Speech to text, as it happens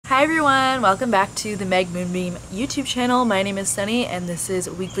Hi everyone, welcome back to the Meg Moonbeam YouTube channel. My name is Sunny and this is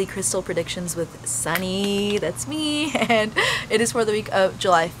Weekly Crystal Predictions with Sunny. That's me, and it is for the week of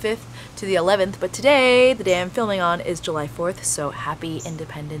July 5th to the 11th, but today, the day I'm filming on, is July 4th, so happy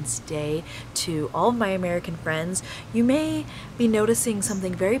Independence Day to all of my American friends. You may be noticing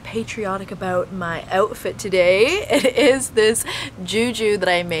something very patriotic about my outfit today. It is this juju that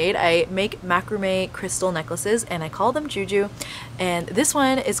I made. I make macrame crystal necklaces and I call them juju, and this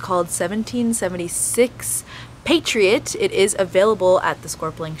one is called 1776 Patriot. It is available at the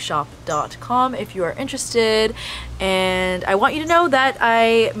scorplingshop.com if you are interested, and I want you to know that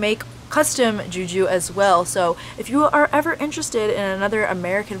I make custom juju as well, so if you are ever interested in another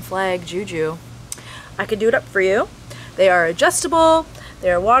American flag juju, I can do it up for you. They are adjustable,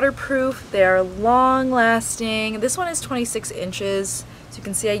 they are waterproof, they are long lasting. This one is 26 inches, so you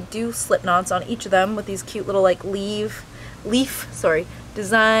can see I do slip knots on each of them with these cute little like leaf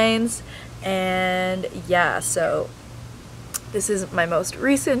designs. And yeah, so this is my most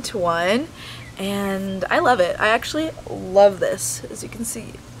recent one and I love it. I actually love this. As you can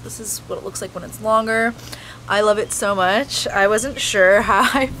see, this is what it looks like when it's longer. I love it so much. I wasn't sure how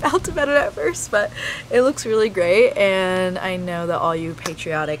I felt about it at first, but it looks really great, and I know that all you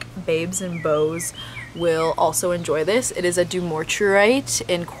patriotic babes and beaux will also enjoy this. It is a dumortierite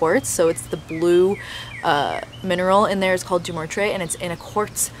in quartz, so it's the blue mineral in there is called dumortierite, and it's in a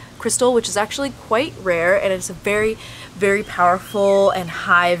quartz crystal, which is actually quite rare, and it's a very, very powerful and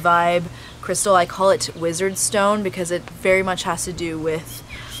high vibe crystal. I call it wizard stone because it very much has to do with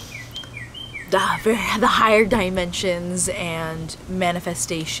the higher dimensions and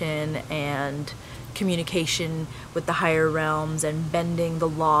manifestation and communication with the higher realms and bending the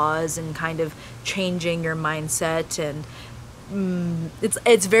laws and kind of changing your mindset, and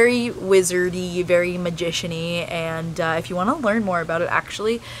it's very wizardy, very magician-y, and if you want to learn more about it,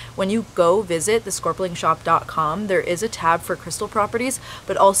 actually when you go visit the scorplingshop.com, there is a tab for crystal properties,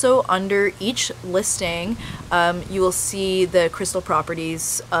 but also under each listing you will see the crystal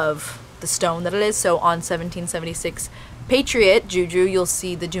properties of the stone that it is. So on 1776 Patriot Juju, you'll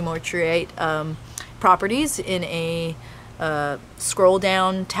see the dumortierite properties in a scroll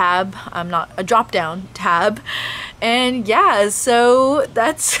down tab, a drop down tab, and yeah, so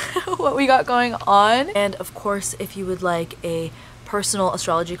that's what we got going on. And of course, if you would like a personal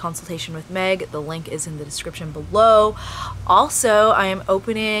astrology consultation with Meg, the link is in the description below. Also, I am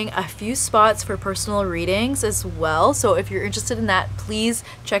opening a few spots for personal readings as well, so if you're interested in that, please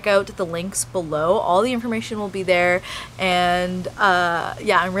check out the links below. All the information will be there, and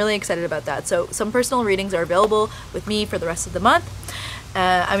yeah, I'm really excited about that. So some personal readings are available with me for the rest of the month.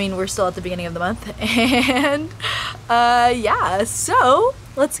 I mean, we're still at the beginning of the month, and yeah, so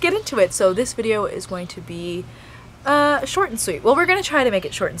let's get into it. So this video is going to be short and sweet. Well, we're going to try to make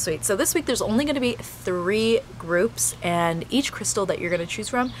it short and sweet. So this week there's only going to be 3 groups, and each crystal that you're going to choose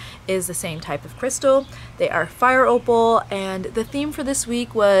from is the same type of crystal. They are fire opal, and the theme for this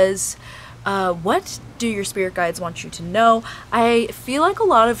week was what do your spirit guides want you to know? I feel like a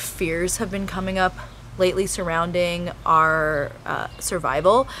lot of fears have been coming up lately surrounding our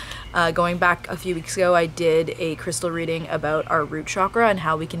survival. Going back a few weeks ago, I did a crystal reading about our root chakra and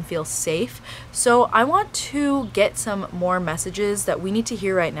how we can feel safe. So I want to get some more messages that we need to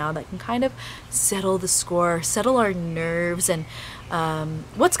hear right now that can kind of settle the score, settle our nerves, and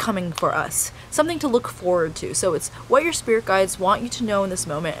what's coming for us. Something to look forward to. So it's what your spirit guides want you to know in this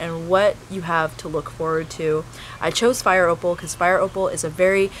moment and what you have to look forward to. I chose fire opal because fire opal is a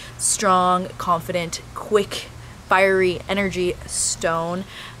very strong, confident, quick, fiery energy stone,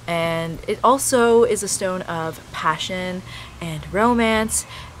 and it also is a stone of passion and romance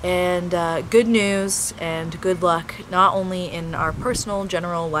and good news and good luck, not only in our personal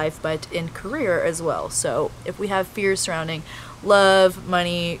general life but in career as well. So if we have fears surrounding love,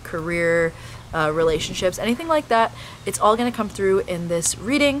 money, career, relationships, anything like that, it's all going to come through in this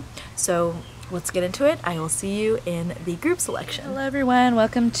reading. So let's get into it. I will see you in the group selection. Hello everyone,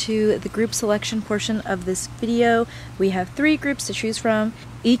 welcome to the group selection portion of this video. We have 3 groups to choose from,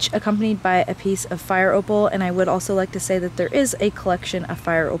 each accompanied by a piece of fire opal, and I would also like to say that there is a collection of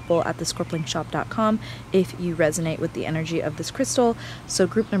fire opal at the scorplingshop.com if you resonate with the energy of this crystal. So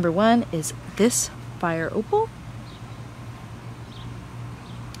group number 1 is this fire opal.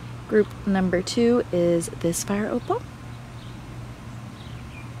 Group number 2 is this fire opal.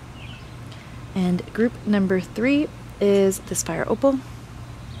 And group number 3 is this fire opal.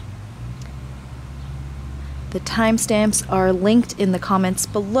 The timestamps are linked in the comments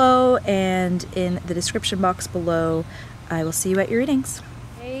below and in the description box below. I will see you at your readings.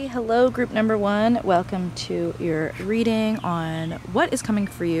 Hey, hello group number 1. Welcome to your reading on what is coming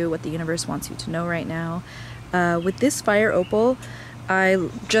for you, what the universe wants you to know right now. With this fire opal, I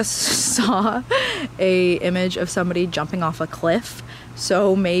just saw a image of somebody jumping off a cliff.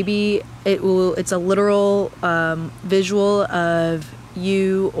 So maybe it's a literal visual of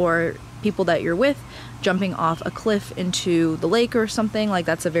you or people that you're with jumping off a cliff into the lake or something. Like,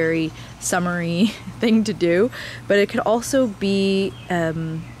 that's a very summery thing to do, but it could also be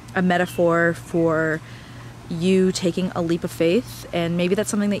a metaphor for you taking a leap of faith, and maybe that's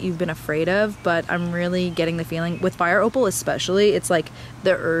something that you've been afraid of. But I'm really getting the feeling with fire opal especially, it's like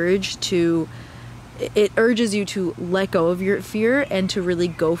the urge to, it urges you to let go of your fear and to really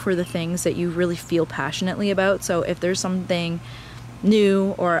go for the things that you really feel passionately about. So if there's something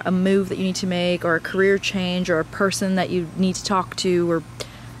new or a move that you need to make, or a career change, or a person that you need to talk to, or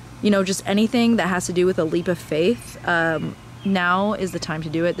just anything that has to do with a leap of faith, now is the time to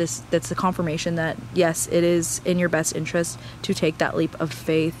do it. That's the confirmation that yes, it is in your best interest to take that leap of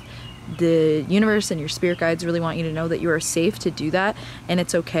faith. The universe and your spirit guides really want you to know that you are safe to do that, and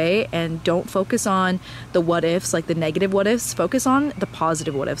it's okay. And don't focus on the what ifs, like the negative what ifs. Focus on the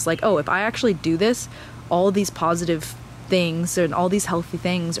positive what ifs, like, oh, if I actually do this, all of these positive things and all these healthy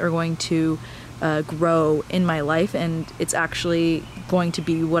things are going to grow in my life, and it's actually going to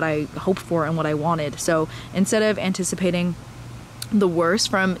be what I hoped for and what I wanted. So instead of anticipating the worst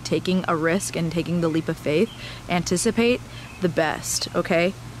from taking a risk and taking the leap of faith, anticipate the best,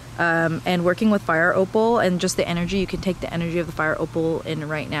 okay? And working with fire opal and just the energy, you can take the energy of the fire opal in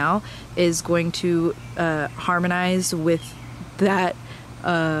right now, is going to harmonize with that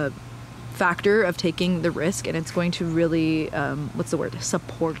factor of taking the risk, and it's going to really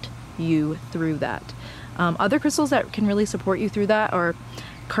support you through that. Other crystals that can really support you through that are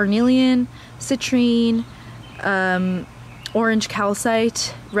carnelian, citrine, orange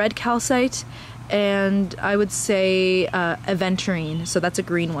calcite, red calcite, and I would say aventurine. So that's a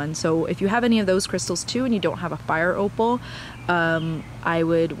green one. So if you have any of those crystals too and you don't have a fire opal, I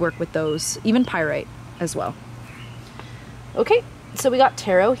would work with those, even pyrite as well. Okay, so we got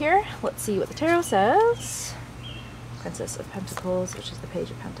tarot here. Let's see what the tarot says. Princess of Pentacles, which is the Page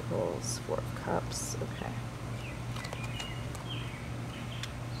of Pentacles, Four of Cups. Okay.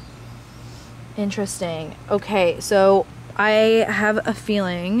 Interesting. Okay, so I have a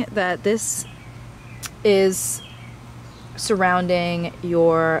feeling that this is surrounding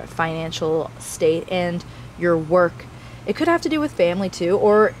your financial state and your work. It could have to do with family too,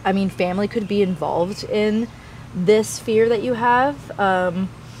 or I mean, family could be involved in this fear that you have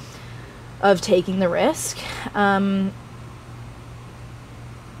of taking the risk.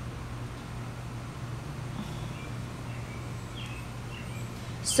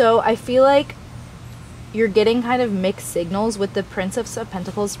 So I feel like you're getting kind of mixed signals with the Princess of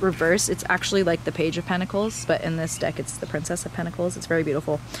Pentacles reversed. It's actually like the Page of Pentacles, but in this deck it's the Princess of Pentacles. It's very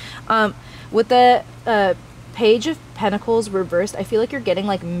beautiful. With the Page of Pentacles reversed, I feel like you're getting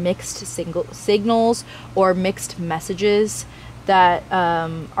like mixed signals or mixed messages that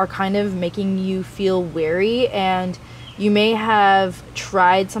are kind of making you feel wary, and you may have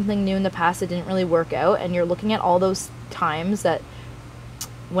tried something new in the past that didn't really work out, and you're looking at all those times that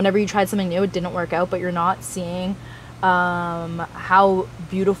whenever you tried something new, it didn't work out, but you're not seeing how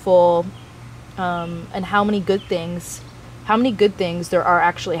beautiful and how many good things there are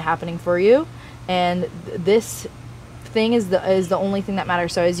actually happening for you. And this thing is the only thing that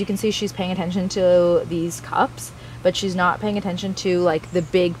matters. So as you can see, she's paying attention to these cups, but she's not paying attention to like the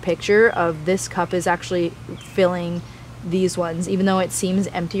big picture of this cup is actually filling these ones, even though it seems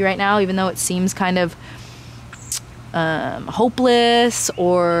empty right now, even though it seems kind of hopeless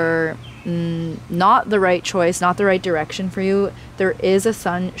or not the right choice, not the right direction for you. There is a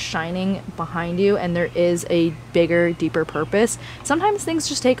sun shining behind you, and there is a bigger, deeper purpose. Sometimes things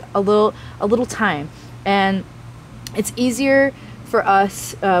just take a little time, and it's easier for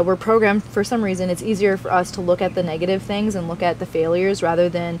us, we're programmed for some reason, it's easier for us to look at the negative things and look at the failures rather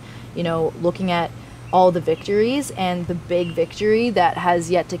than, looking at all the victories and the big victory that has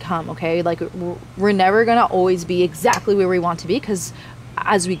yet to come. Okay, like we're never gonna always be exactly where we want to be, because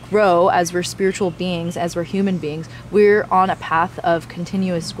as we grow, as we're spiritual beings, as we're human beings, we're on a path of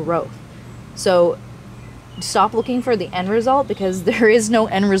continuous growth. So stop looking for the end result, because there is no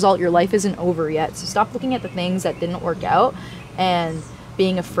end result. Your life isn't over yet. So stop looking at the things that didn't work out and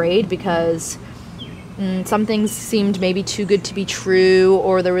being afraid because some things seemed maybe too good to be true,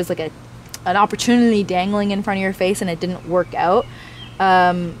 or there was like an opportunity dangling in front of your face and it didn't work out.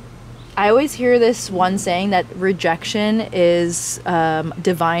 I always hear this one saying that rejection is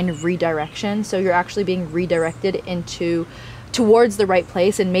divine redirection. So you're actually being redirected into towards the right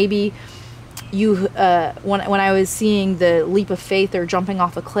place. And maybe you when I was seeing the leap of faith or jumping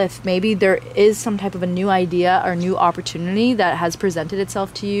off a cliff, maybe there is some type of a new idea or new opportunity that has presented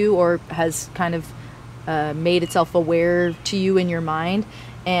itself to you, or has kind of made itself aware to you in your mind,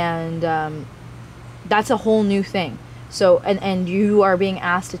 and that's a whole new thing. So and you are being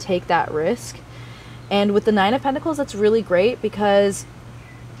asked to take that risk. And with the Nine of Pentacles, that's really great, because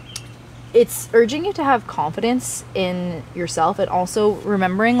it's urging you to have confidence in yourself, and also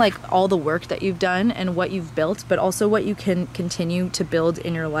remembering like all the work that you've done and what you've built, but also what you can continue to build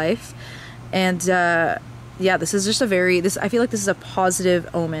in your life. And yeah, this is just I feel like this is a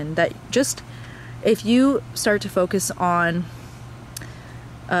positive omen, that just if you start to focus on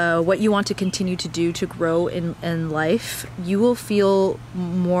what you want to continue to do to grow in life, you will feel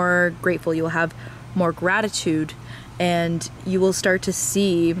more grateful. You will have more gratitude, and you will start to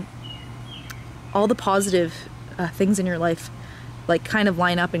see all the positive things in your life like kind of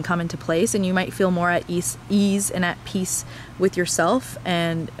line up and come into place, and you might feel more at ease and at peace with yourself,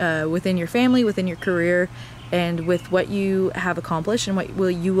 and within your family, within your career, and with what you have accomplished and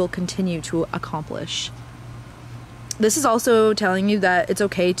what you will continue to accomplish. This is also telling you that it's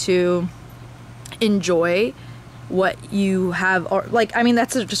okay to enjoy what you have, or like, I mean,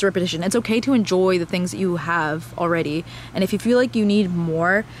 that's just a repetition. It's okay to enjoy the things that you have already, and if you feel like you need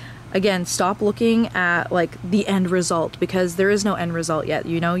more, again, stop looking at like the end result, because there is no end result yet.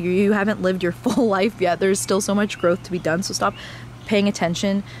 You know, you haven't lived your full life yet. There's still so much growth to be done. So stop paying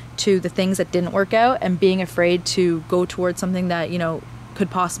attention to the things that didn't work out and being afraid to go towards something that, you know, could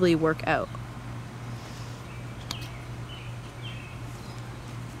possibly work out.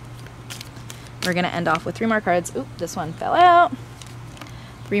 We're going to end off with 3 more cards. Oop, this one fell out.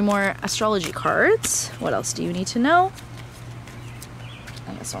 3 more astrology cards. What else do you need to know?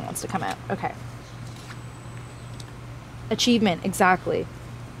 And this one wants to come out. Okay. Achievement, exactly.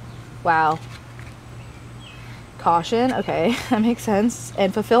 Wow. Caution, okay, that makes sense.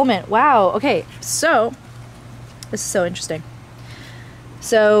 And fulfillment, wow. Okay, so this is so interesting.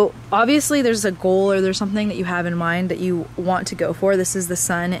 So obviously there's a goal, or there's something that you have in mind that you want to go for. This is the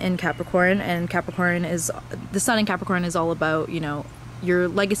sun in Capricorn, and the sun in Capricorn is all about, you know, your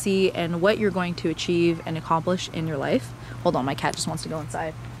legacy and what you're going to achieve and accomplish in your life. Hold on, my cat just wants to go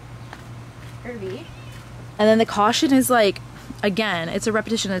inside. Irby. And then the caution is like, again, it's a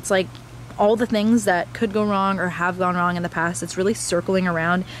repetition. It's like all the things that could go wrong or have gone wrong in the past. It's really circling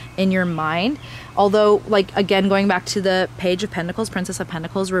around in your mind. Although, like, again, going back to the Page of Pentacles, Princess of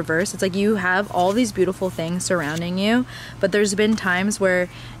Pentacles reverse, it's like you have all these beautiful things surrounding you, but there's been times where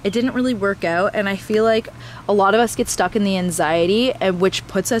it didn't really work out, and I feel like a lot of us get stuck in the anxiety, which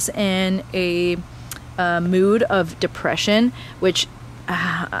puts us in a mood of depression, which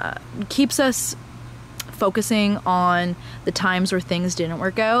keeps us focusing on the times where things didn't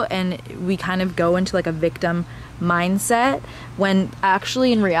work out, and we kind of go into like a victim mindset, when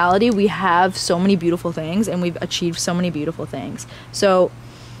actually in reality we have so many beautiful things and we've achieved so many beautiful things. So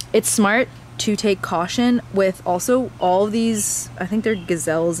it's smart to take caution with also all of these, I think they're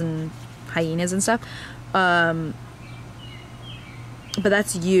gazelles and hyenas and stuff, but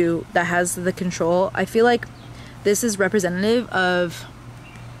that's you that has the control. I feel like this is representative of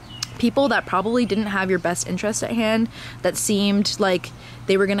people that probably didn't have your best interest at hand, that seemed like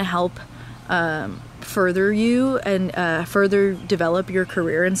they were going to help further you and further develop your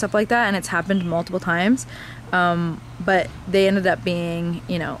career and stuff like that, and it's happened multiple times, but they ended up being,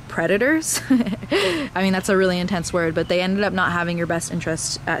 you know, predators. I mean, that's a really intense word, but they ended up not having your best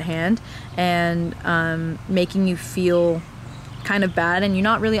interest at hand, and making you feel kind of bad, and you're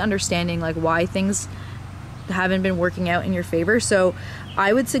not really understanding like why things haven't been working out in your favor. So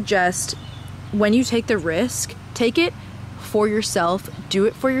I would suggest, when you take the risk, take it for yourself, do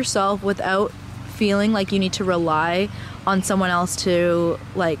it for yourself without feeling like you need to rely on someone else to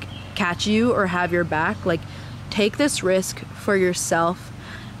like catch you or have your back. Like, take this risk for yourself.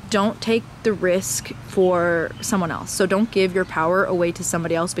 Don't take the risk for someone else. So don't give your power away to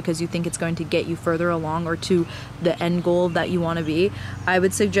somebody else because you think it's going to get you further along or to the end goal that you want to be. I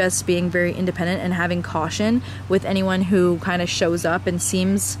would suggest being very independent and having caution with anyone who kind of shows up and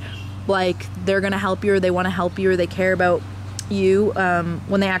seems like they're going to help you, or they want to help you, or they care about you,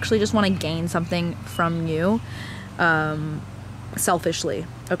 when they actually just want to gain something from you, selfishly.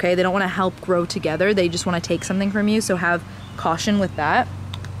 Okay, they don't want to help grow together, they just want to take something from you. So have caution with that.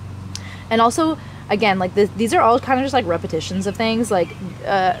 And also, again, like these are all kind of just like repetitions of things, like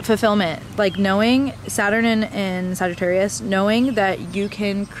fulfillment, like knowing Saturn in Sagittarius, knowing that you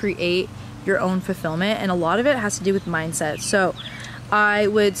can create your own fulfillment, and a lot of it has to do with mindset. So I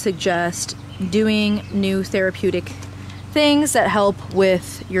would suggest doing new therapeutic things that help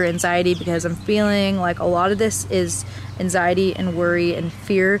with your anxiety, because I'm feeling like a lot of this is anxiety and worry and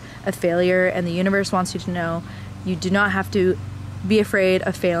fear of failure, and the universe wants you to know you do not have to be afraid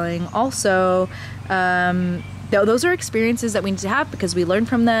of failing. Also, those are experiences that we need to have because we learn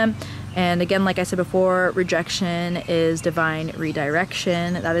from them. And again, like I said before, rejection is divine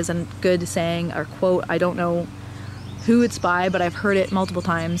redirection. That is a good saying or quote. I don't know who it's by, but I've heard it multiple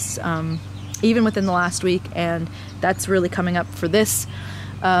times, even within the last week, and that's really coming up for this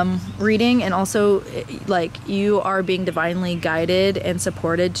reading. And also, like, you are being divinely guided and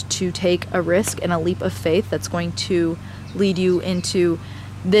supported to take a risk and a leap of faith that's going to lead you into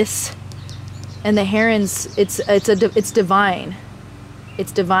this. And the herons, it's divine.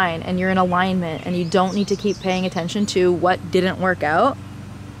 It's divine, and you're in alignment, and you don't need to keep paying attention to what didn't work out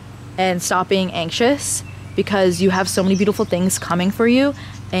and stop being anxious, because you have so many beautiful things coming for you,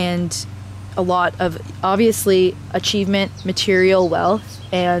 and a lot of, obviously, achievement, material wealth,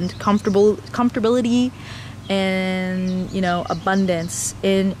 and comfortability, and, you know, abundance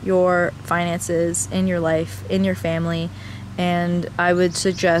in your finances, in your life, in your family. And I would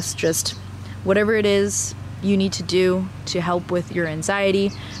suggest just whatever it is you need to do to help with your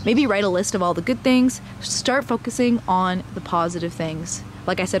anxiety, maybe write a list of all the good things. Start focusing on the positive things.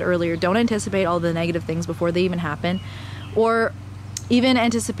 Like I said earlier, don't anticipate all the negative things before they even happen, or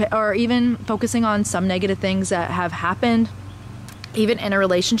even focusing on some negative things that have happened, even in a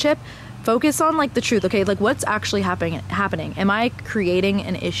relationship. Focus on, like, the truth. Okay, like, what's actually happening? Am I creating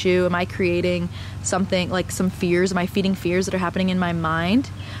an issue? Am I creating something, like some fears? Am I feeding fears that are happening in my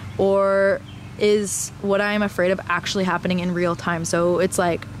mind? Or is what I'm afraid of actually happening in real time? So it's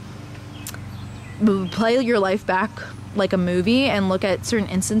like, play your life back like a movie and look at certain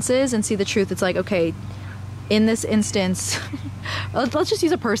instances and see the truth. It's like, okay, in this instance, let's just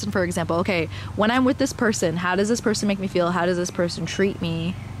use a person for example. Okay, when I'm with this person, how does this person make me feel? How does this person treat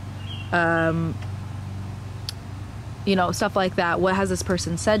me? You know, stuff like that. What has this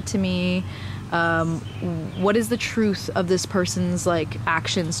person said to me? What is the truth of this person's, like,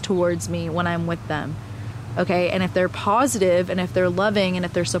 actions towards me when I'm with them? Okay, and if they're positive, and if they're loving, and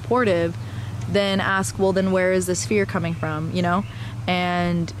if they're supportive, then ask, well, then where is this fear coming from, you know?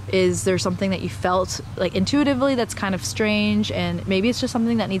 And is there something that you felt, like, intuitively that's kind of strange, and maybe it's just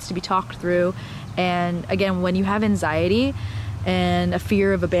something that needs to be talked through. And again, when you have anxiety and a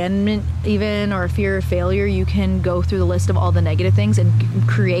fear of abandonment even, or a fear of failure, you can go through the list of all the negative things and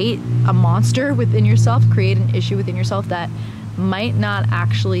create a monster within yourself, create an issue within yourself that might not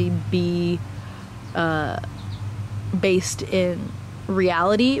actually be based in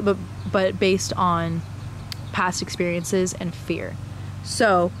reality, but based on past experiences and fear.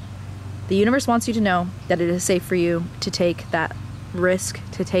 So the universe wants you to know that it is safe for you to take that risk,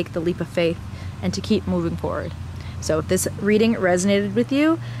 to take the leap of faith, and to keep moving forward. So if this reading resonated with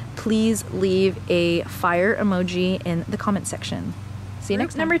you, please leave a fire emoji in the comment section. See you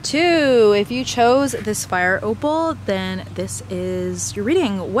next time. Number 2, if you chose this fire opal, then this is your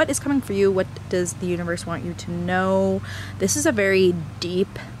reading. What is coming for you? What does the universe want you to know? This is a very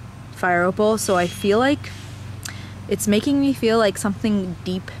deep fire opal, so I feel like it's making me feel like something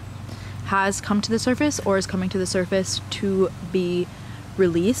deep has come to the surface or is coming to the surface to be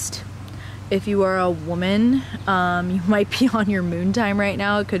released. If you are a woman, you might be on your moon time right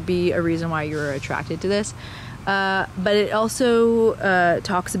now. It could be a reason why you're attracted to this. But it also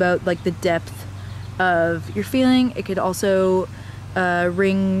talks about, like, the depth of your feeling. It could also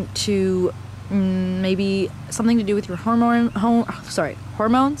ring to maybe something to do with your hormones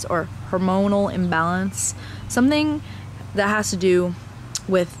or hormonal imbalance. Something that has to do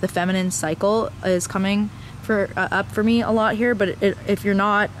with the feminine cycle is coming up for me a lot here. But if you're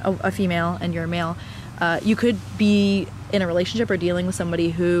not a female and you're a male, you could be in a relationship or dealing with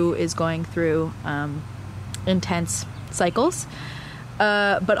somebody who is going through intense cycles,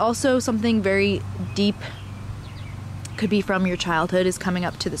 but also something very deep could be from your childhood is coming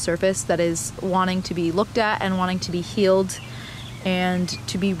up to the surface that is wanting to be looked at and wanting to be healed and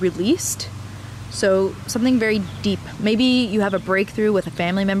to be released. So something very deep. Maybe you have a breakthrough with a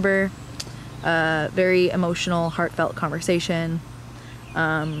family member, very emotional, heartfelt conversation.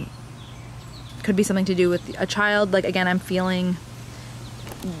 Could be something to do with a child. Like, again, I'm feeling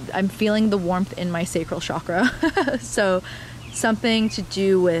the warmth in my sacral chakra. So something to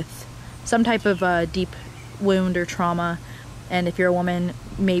do with some type of deep wound or trauma. And if you're a woman,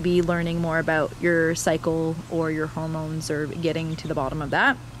 maybe learning more about your cycle or your hormones or getting to the bottom of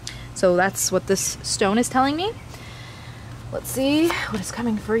that. So that's what this stone is telling me. Let's see what is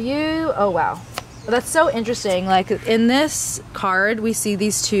coming for you. Oh, wow. That's so interesting. Like, in this card, we see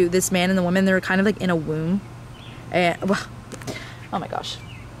these two, this man and the woman, they're kind of like in a womb. And oh my gosh.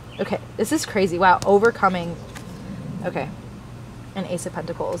 Okay, this is crazy. Wow, overcoming. Okay, and Ace of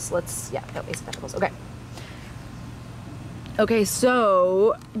Pentacles. Let's, yeah, no, Ace of Pentacles. Okay. Okay,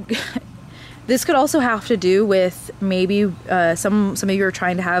 so this could also have to do with maybe some of you are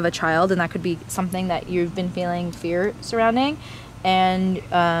trying to have a child, and that could be something that you've been feeling fear surrounding, and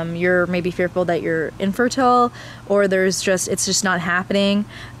you're maybe fearful that you're infertile, or it's just not happening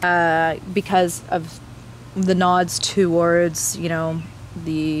because of the nods towards, you know,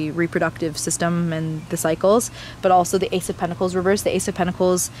 the reproductive system and the cycles, but also the Ace of Pentacles reverse. The Ace of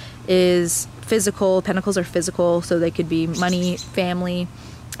Pentacles is physical. Pentacles are physical, so they could be money, family,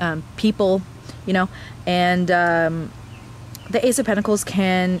 people, you know, and the Ace of Pentacles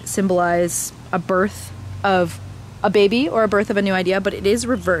can symbolize a birth of a baby or a birth of a new idea, but it is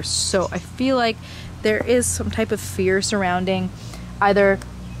reversed. So I feel like there is some type of fear surrounding either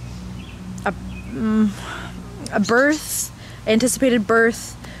a birth, anticipated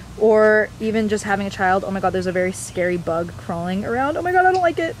birth, or even just having a child. Oh my god, there's a very scary bug crawling around. Oh my god, I don't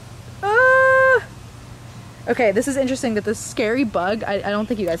like it. Ah! Okay, this is interesting that this scary bug, I don't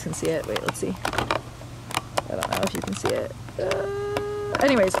think you guys can see it. Wait, let's see. I don't know if you can see it.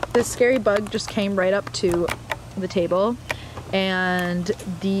 Anyways, this scary bug just came right up to the table, and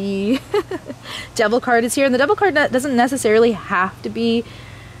the Devil card is here. And the Devil card doesn't necessarily have to be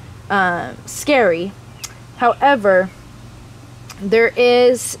scary. However, there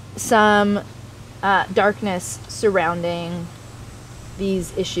is some darkness surrounding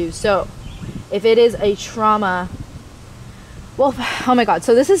these issues. So if it is a trauma, well, oh my god,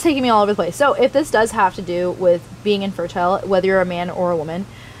 so this is taking me all over the place. So if this does have to do with being infertile, whether you're a man or a woman,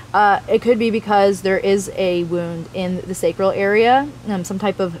 it could be because there is a wound in the sacral area, some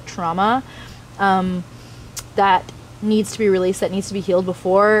type of trauma that needs to be released, that needs to be healed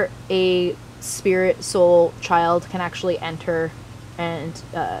before a spirit, soul, child can actually enter and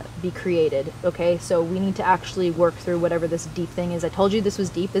be created. Okay, so we need to actually work through whatever this deep thing is. I told you this was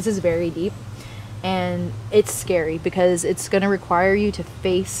deep. This is very deep, and it's scary because it's going to require you to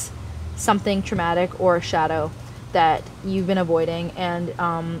face something traumatic or a shadow that you've been avoiding. And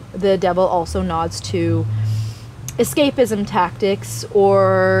the Devil also nods to escapism tactics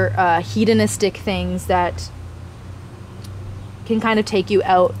or hedonistic things that can kind of take you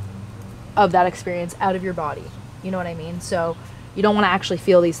out of that experience, out of your body. You know what I mean? So you don't want to actually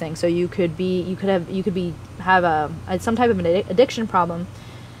feel these things. So you could have some type of an addiction problem.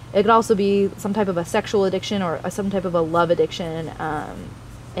 It could also be some type of a sexual addiction or some type of a love addiction,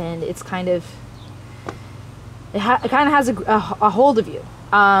 and it's kind of it kind of has a hold of you.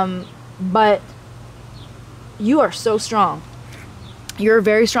 But you are so strong. You're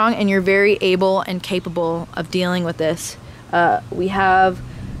very strong, and you're very able and capable of dealing with this. We have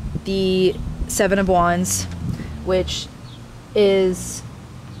the Seven of Wands, which is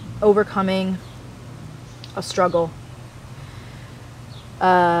overcoming a struggle,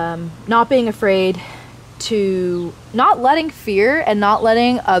 not being afraid to, not letting fear and not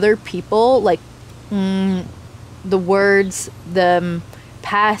letting other people, like the words, the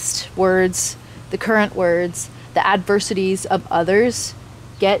past words, the current words, the adversities of others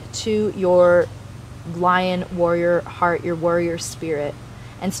get to your lion warrior heart, your warrior spirit,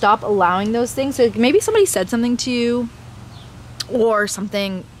 and stop allowing those things. So maybe somebody said something to you, or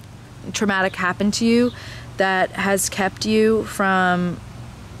something traumatic happened to you that has kept you from,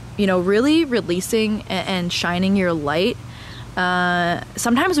 you know, really releasing and shining your light.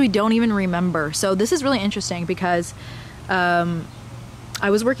 Sometimes we don't even remember. So this is really interesting because I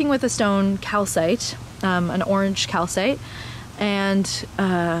was working with a stone calcite, an orange calcite, and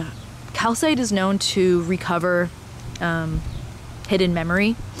calcite is known to recover hidden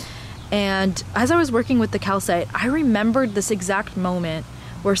memory. And as I was working with the calcite, I remembered this exact moment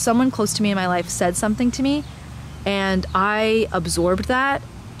where someone close to me in my life said something to me, and I absorbed that,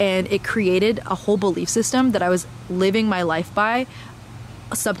 and it created a whole belief system that I was living my life by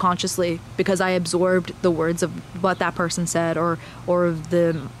subconsciously, because I absorbed the words of what that person said, or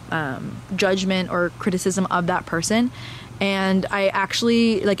the judgment or criticism of that person. And I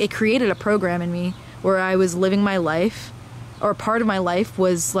actually, like, it created a program in me where I was living my life, or part of my life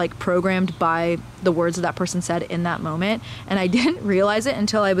was like programmed by the words that person said in that moment. And I didn't realize it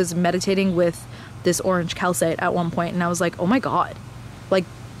until I was meditating with this orange calcite at one point, and I was like, oh my god, like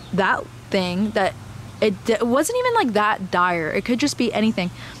that thing, that it wasn't even like that dire. It could just be anything,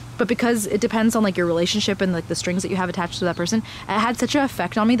 but because it depends on like your relationship and like the strings that you have attached to that person, it had such an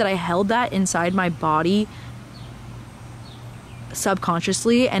effect on me that I held that inside my body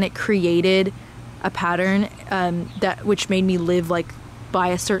subconsciously, and it created a pattern which made me live like by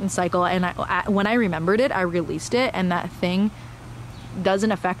a certain cycle, and when I remembered it, I released it, and that thing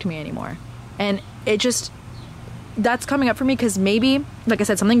doesn't affect me anymore. And it just, that's coming up for me because maybe, like I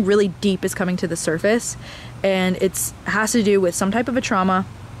said, something really deep is coming to the surface, and it's has to do with some type of a trauma.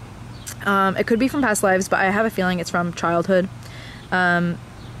 It could be from past lives, but I have a feeling it's from childhood.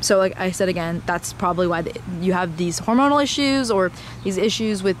 So like I said again, that's probably why you have these hormonal issues, or these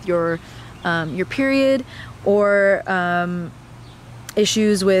issues with your period, or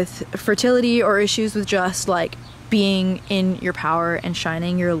issues with fertility, or issues with just like being in your power and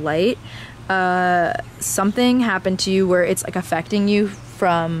shining your light. Something happened to you where it's like affecting you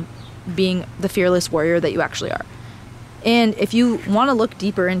from being the fearless warrior that you actually are. And if you want to look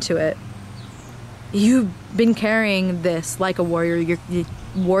deeper into it, you've been carrying this like a warrior.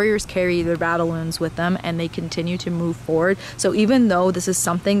 Warriors carry their battle wounds with them, and they continue to move forward. So even though this is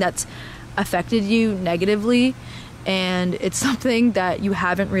something that's affected you negatively, and it's something that you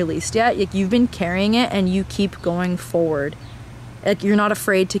haven't released yet, like you've been carrying it, and you keep going forward. Like you're not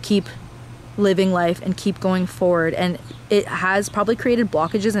afraid to keep living life and keep going forward. And it has probably created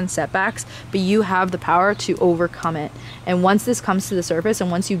blockages and setbacks, but you have the power to overcome it. And once this comes to the surface, and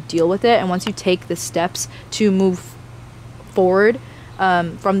once you deal with it, and once you take the steps to move forward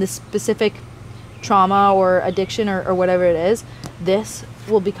from this specific trauma or addiction or whatever it is, this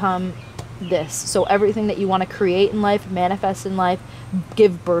will become this. So everything that you want to create in life, manifest in life,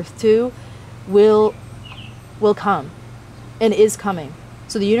 give birth to, will come and is coming.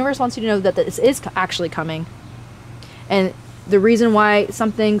 So the universe wants you to know that this is actually coming. And the reason why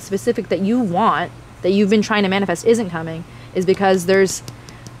something specific that you want, that you've been trying to manifest, isn't coming is because there's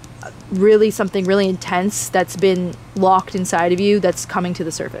really something really intense that's been locked inside of you that's coming to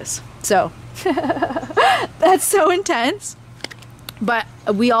the surface. So that's so intense. But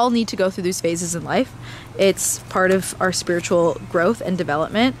we all need to go through these phases in life. It's part of our spiritual growth and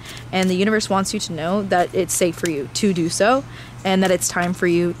development, and the universe wants you to know that it's safe for you to do so, and that it's time for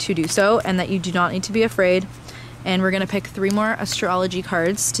you to do so, and that you do not need to be afraid. And we're going to pick 3 more astrology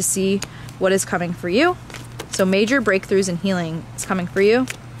cards to see what is coming for you. So major breakthroughs and healing is coming for you.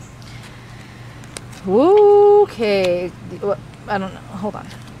 Okay, I don't know, hold on.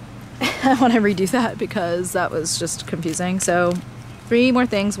 I want to redo that because that was just confusing. So 3 more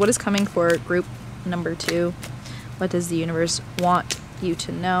things. What is coming for group number 2? What does the universe want you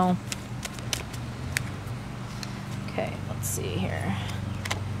to know? Okay, let's see here.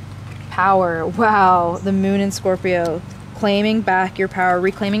 Power. Wow, the moon in Scorpio. Claiming back your power,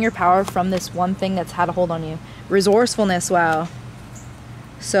 reclaiming your power from this one thing that's had a hold on you. Resourcefulness. Wow.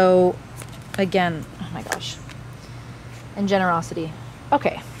 So again, oh my gosh. And generosity.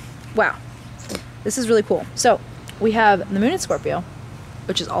 Okay. Wow. This is really cool. So we have the moon in Scorpio,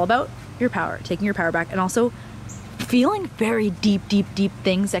 which is all about your power, taking your power back, and also feeling very deep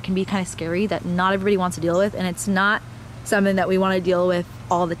things that can be kind of scary, that not everybody wants to deal with, and it's not something that we want to deal with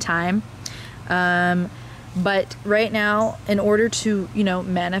all the time. But right now, in order to, you know,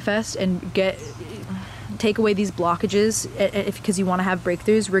 manifest and take away these blockages, because you want to have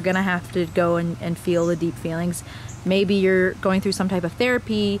breakthroughs, we're gonna have to go and feel the deep feelings. Maybe you're going through some type of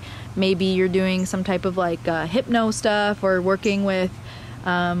therapy, maybe you're doing some type of like hypno stuff, or working with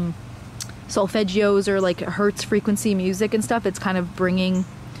solfeggios or like hertz frequency music and stuff. It's kind of bringing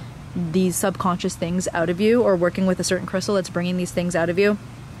these subconscious things out of you, or working with a certain crystal that's bringing these things out of you,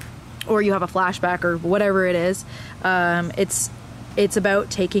 or you have a flashback or whatever it is. It's about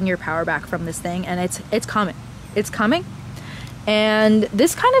taking your power back from this thing, and it's coming. And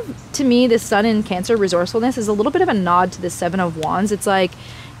this kind of, to me, this Sun in Cancer resourcefulness is a little bit of a nod to the 7 of Wands. It's like,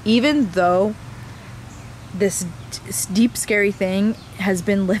 even though this deep, scary thing has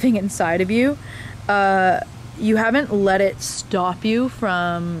been living inside of you, you haven't let it stop you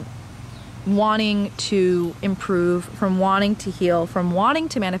from wanting to improve, from wanting to heal, from wanting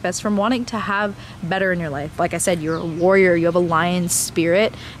to manifest, from wanting to have better in your life. Like I said, you're a warrior, you have a lion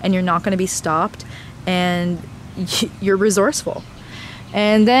spirit, and you're not going to be stopped, and you're resourceful.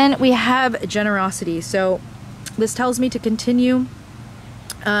 And then we have generosity. So this tells me to continue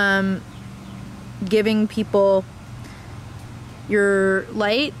giving people your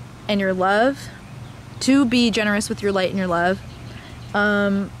light and your love, to be generous with your light and your love.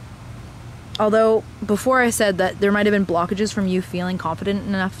 Although before I said that there might have been blockages from you feeling confident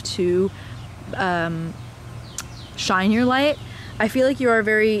enough to shine your light, I feel like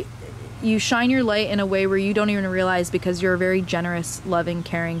you shine your light in a way where you don't even realize, because you're a very generous, loving,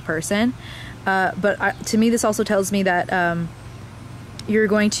 caring person. But to me, this also tells me that you're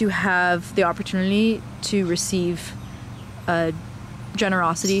going to have the opportunity to receive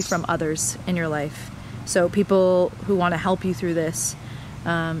generosity from others in your life. So people who want to help you through this,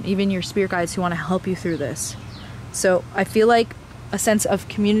 even your spirit guides who want to help you through this. So I feel like a sense of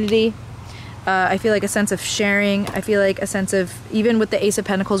community. I feel like a sense of sharing. I feel like a sense of, even with the Ace of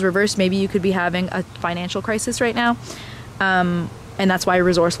Pentacles reversed, maybe you could be having a financial crisis right now. And that's why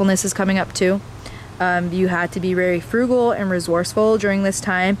resourcefulness is coming up too. You had to be very frugal and resourceful during this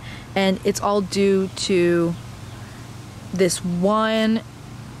time, and it's all due to this one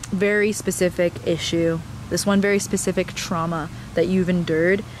very specific issue, this one very specific trauma that you've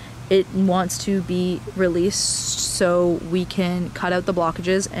endured. It wants to be released so we can cut out the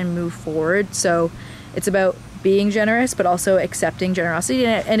blockages and move forward. So it's about being generous, but also accepting generosity.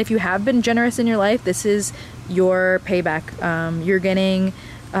 And if you have been generous in your life, this is your payback. You're getting,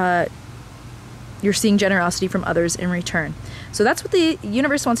 you're seeing generosity from others in return. So that's what the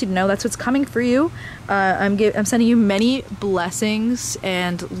universe wants you to know. That's what's coming for you. I'm sending you many blessings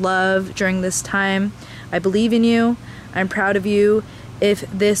and love during this time. I believe in you. I'm proud of you. If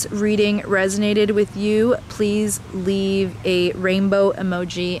this reading resonated with you, please leave a rainbow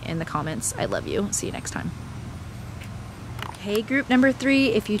emoji in the comments. I love you. See you next time. Okay, group number 3,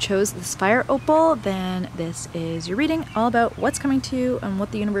 if you chose this fire opal, then this is your reading, all about what's coming to you and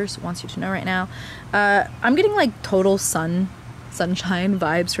what the universe wants you to know right now. I'm getting like total sunshine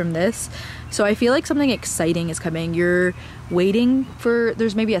vibes from this. So I feel like something exciting is coming. You're waiting for,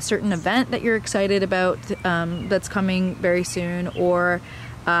 there's maybe a certain event that you're excited about that's coming very soon, or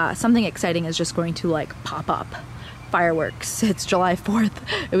something exciting is just going to like pop up. Fireworks. It's July 4th.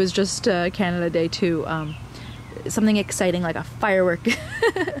 It was just Canada Day too. Something exciting like a firework.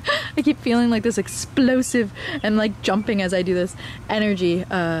 I keep feeling like this explosive and like jumping as I do this energy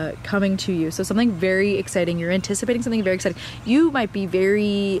coming to you. So something very exciting. You're anticipating something very exciting. You might be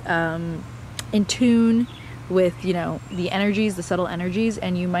very in tune with, you know, the energies, the subtle energies,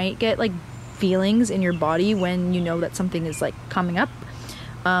 and you might get like feelings in your body when you know that something is like coming up.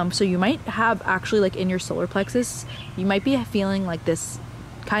 So you might have actually like in your solar plexus, you might be feeling like this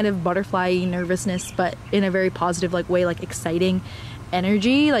kind of butterfly nervousness, but in a very positive like way, like exciting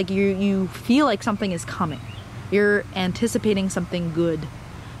energy. Like you feel like something is coming. You're anticipating something good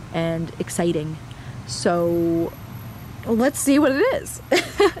and exciting. So let's see what it is.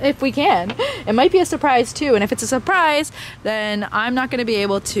 If we can. It might be a surprise too, and if it's a surprise, then I'm not going to be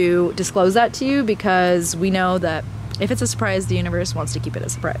able to disclose that to you, because we know that if it's a surprise, the universe wants to keep it a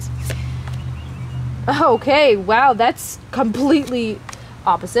surprise. Okay, wow, that's completely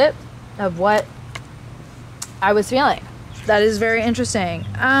opposite of what I was feeling. That is very interesting.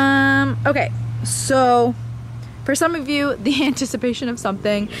 Okay, so for some of you, the anticipation of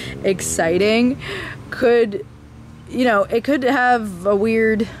something exciting could, you know, it could have a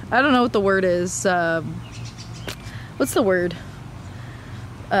weird, I don't know what the word is. What's the word?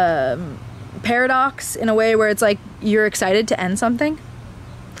 Paradox, in a way where it's like you're excited to end something.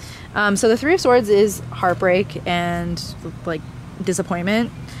 So the 3 of Swords is heartbreak and like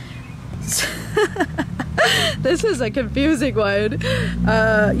disappointment. This is a confusing one.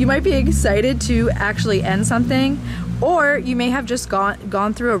 You might be excited to actually end something, or you may have just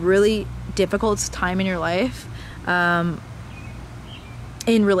gone through a really difficult time in your life, in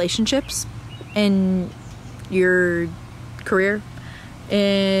relationships, in your career,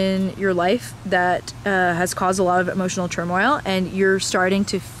 in your life, that has caused a lot of emotional turmoil, and you're starting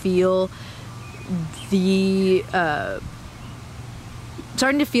to feel the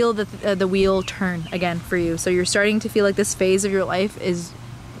wheel turn again for you. So you're starting to feel like this phase of your life is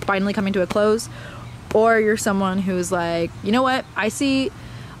finally coming to a close, or you're someone who's like, you know what, I see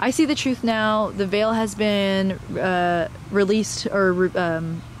the truth now. The veil has been released, or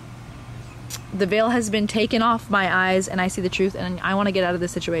the veil has been taken off my eyes, and I see the truth, and I want to get out of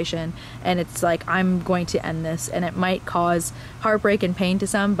this situation, and it's like I'm going to end this, and it might cause heartbreak and pain to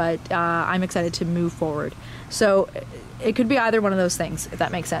some, but I'm excited to move forward. So it could be either one of those things, if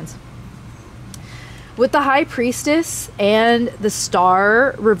that makes sense. With the High Priestess and the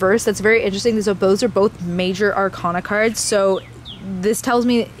Star reverse, that's very interesting. Those are both major arcana cards. So this tells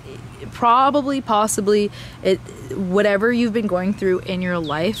me probably, possibly, whatever you've been going through in your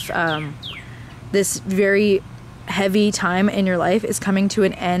life, this very heavy time in your life is coming to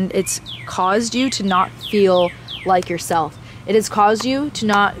an end. It's caused you to not feel like yourself. It has caused you to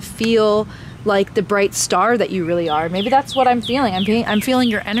not feel like the bright star that you really are. Maybe that's what I'm feeling. I'm feeling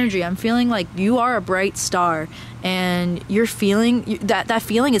your energy. I'm feeling like you are a bright star, and you're feeling that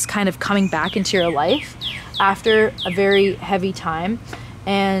feeling is kind of coming back into your life after a very heavy time.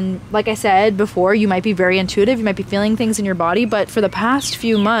 And like I said before, you might be very intuitive. You might be feeling things in your body, but for the past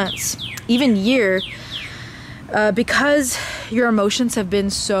few months, even year, because your emotions have been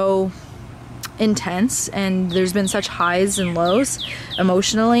so intense and there's been such highs and lows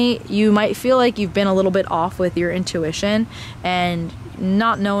emotionally, you might feel like you've been a little bit off with your intuition and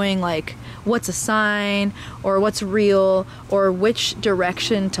not knowing like what's a sign or what's real or which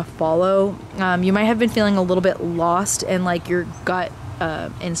direction to follow. You might have been feeling a little bit lost and like your gut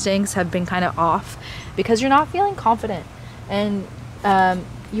instincts have been kind of off because you're not feeling confident, and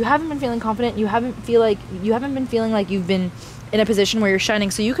you haven't been feeling confident. You haven't been feeling like you've been in a position where you're shining.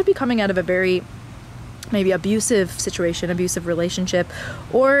 So you could be coming out of a very maybe abusive situation, abusive relationship,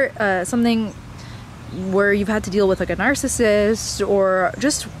 or something where you've had to deal with like a narcissist, or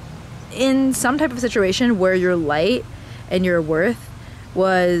just in some type of situation where your light and your worth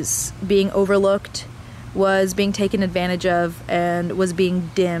was being overlooked, was being taken advantage of, and was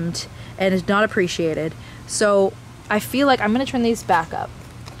being dimmed and is not appreciated. So I feel like I'm going to turn these back up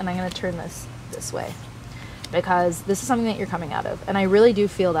and I'm going to turn this way, because this is something that you're coming out of. And I really do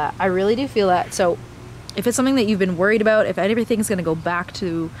feel that. I really do feel that. So if it's something that you've been worried about, if everything's going to go back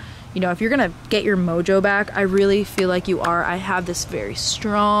to, you know, if you're going to get your mojo back, I really feel like you are. I have this very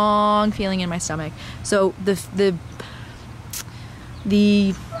strong feeling in my stomach. So the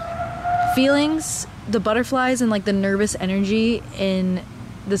feelings, the butterflies and like the nervous energy in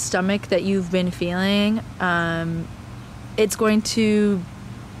the stomach that you've been feeling, it's going to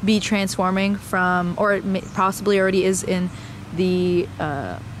be transforming from, or it possibly already is in the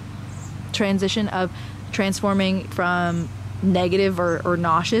transition of transforming from negative or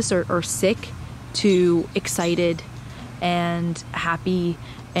nauseous or sick to excited and happy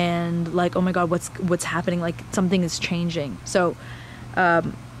and like, oh my god, what's happening, like something is changing. So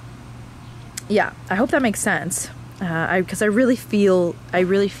yeah, I hope that makes sense, because I really feel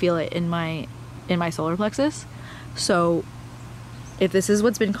it in my solar plexus. So if this is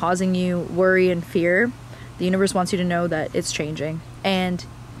what's been causing you worry and fear, the universe wants you to know that it's changing. And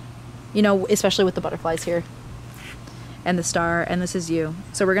you know, especially with the butterflies here and the star, and this is you.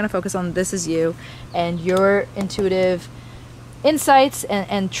 So we're going to focus on this is you and your intuitive insights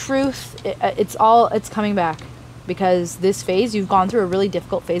and truth. It's coming back, because this phase, you've gone through a really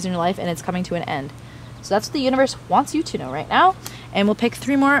difficult phase in your life and it's coming to an end. So that's what the universe wants you to know right now. And we'll pick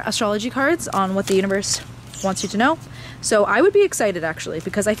 3 more astrology cards on what the universe wants you to know. So I would be excited actually,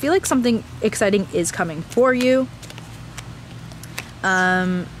 because I feel like something exciting is coming for you.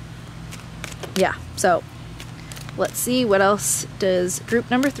 Yeah, so let's see, what else does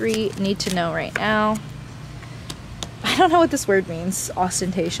group number 3 need to know right now? I don't know what this word means,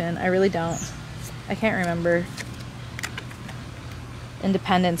 ostentation. I really don't. I can't remember.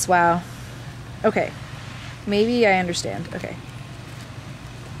 Independence, wow. Okay, maybe I understand. Okay.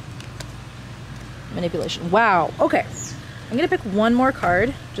 Manipulation, wow. Okay, I'm gonna pick one more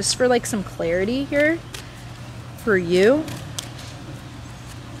card just for like some clarity here for you.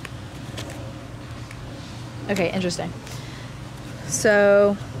 Okay, interesting.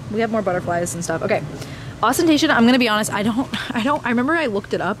 So we have more butterflies and stuff. Okay, ostentation, I'm gonna be honest, I remember I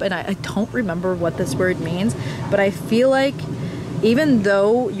looked it up and I don't remember what this word means, but I feel like even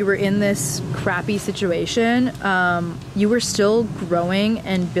though you were in this crappy situation, you were still growing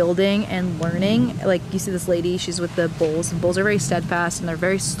and building and learning. Like you see this lady, she's with the bulls, and bulls are very steadfast and they're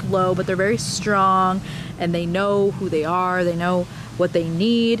very slow, but they're very strong, and they know who they are, they know what they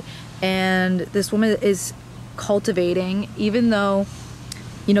need. And this woman is cultivating, even though,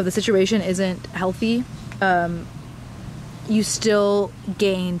 you know, the situation isn't healthy, you still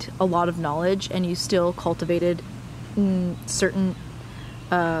gained a lot of knowledge and you still cultivated certain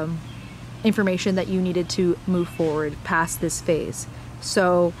information that you needed to move forward past this phase.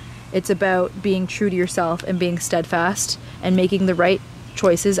 So it's about being true to yourself and being steadfast and making the right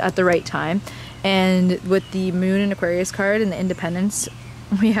choices at the right time. And with the Moon and Aquarius card and the Independence,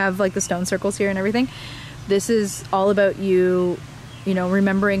 we have like the stone circles here and everything. This is all about you, you know,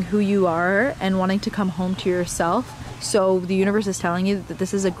 remembering who you are and wanting to come home to yourself. So the universe is telling you that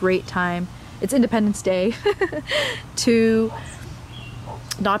this is a great time. It's Independence Day to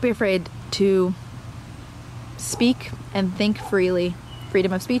not be afraid to speak and think freely.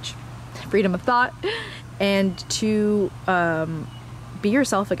 Freedom of speech, freedom of thought, and to be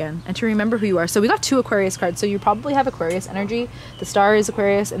yourself again and to remember who you are. So we got 2 Aquarius cards, so you probably have Aquarius energy. The star is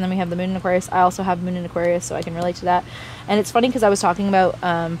Aquarius, and then we have the Moon in Aquarius. I also have Moon in Aquarius, so I can relate to that. And it's funny because I was talking about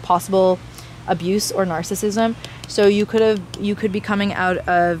possible abuse or narcissism. So you could be coming out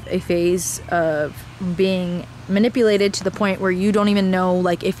of a phase of being manipulated to the point where you don't even know,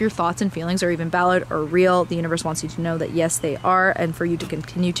 like, if your thoughts and feelings are even valid or real. The universe wants you to know that yes, they are, and for you to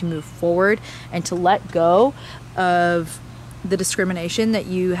continue to move forward and to let go of the discrimination that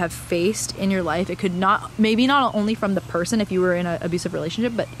you have faced in your life. It could maybe not only from the person if you were in an abusive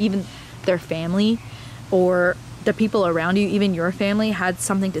relationship, but even their family or the people around you, even your family had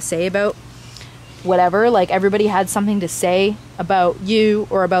something to say about whatever. Like, everybody had something to say about you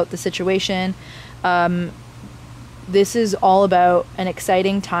or about the situation. This is all about an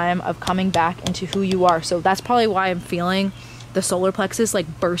exciting time of coming back into who you are. So that's probably why I'm feeling the solar plexus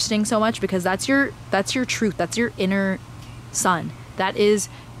like bursting so much, because that's your truth. That's your inner sun. That is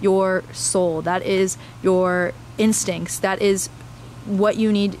your soul. That is your instincts. That is what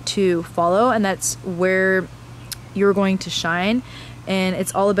you need to follow, and that's where you're going to shine. And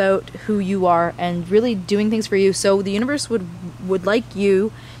it's all about who you are and really doing things for you. So the universe would like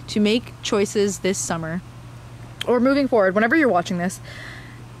you to make choices this summer, or moving forward, whenever you're watching this,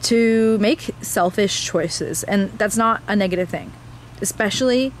 to make selfish choices. And that's not a negative thing,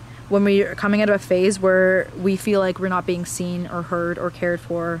 especially when we're coming out of a phase where we feel like we're not being seen or heard or cared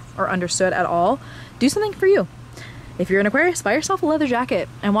for or understood at all. Do something for you. If you're an Aquarius, buy yourself a leather jacket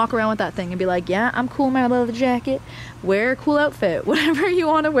and walk around with that thing and be like, yeah, I'm cool in my leather jacket. Wear a cool outfit, whatever you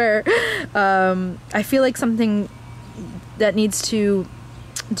want to wear. I feel like something that needs to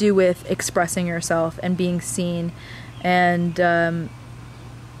do with expressing yourself and being seen, and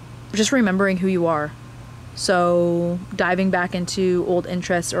just remembering who you are. So diving back into old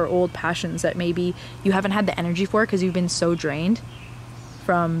interests or old passions that maybe you haven't had the energy for because you've been so drained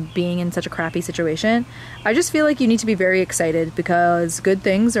from being in such a crappy situation. I just feel like you need to be very excited because good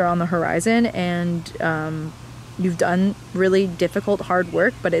things are on the horizon, and you've done really difficult, hard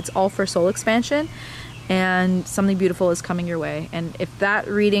work, but it's all for soul expansion, and something beautiful is coming your way. And if that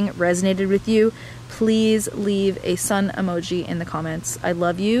reading resonated with you, please leave a sun emoji in the comments. I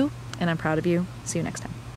love you, and I'm proud of you. See you next time.